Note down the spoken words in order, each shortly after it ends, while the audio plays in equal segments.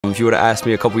If you would have asked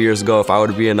me a couple years ago if I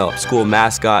would be in a school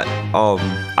mascot,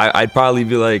 I'd probably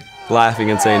be like laughing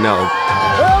and saying no.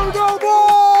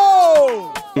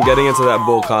 Getting into that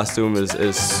bull costume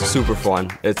is super fun.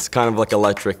 It's kind of like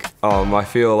electric. I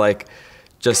feel like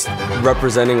just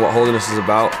representing what Holderness is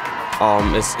about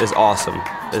is awesome.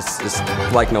 It's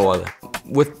like no other.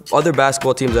 With other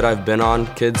basketball teams that I've been on,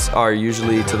 kids are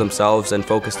usually to themselves and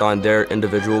focused on their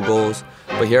individual goals.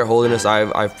 But here at Holderness,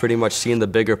 I've pretty much seen the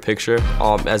bigger picture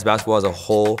as basketball as a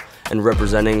whole, and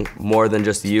representing more than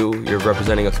just you're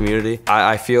representing a community.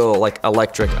 I feel like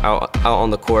electric out on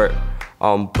the court,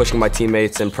 pushing my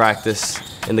teammates in practice,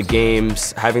 in the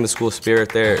games, having the school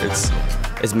spirit there.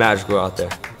 It's magical out there.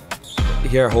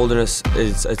 Here at Holderness,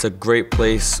 it's a great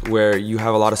place where you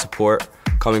have a lot of support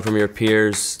coming from your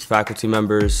peers, faculty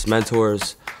members,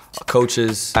 mentors,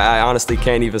 coaches. I honestly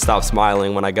can't even stop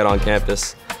smiling when I get on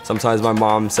campus. Sometimes my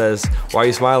mom says, "Why are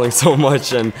you smiling so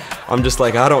much?" And I'm just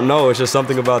like, I don't know, it's just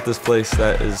something about this place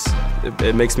that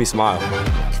it makes me smile.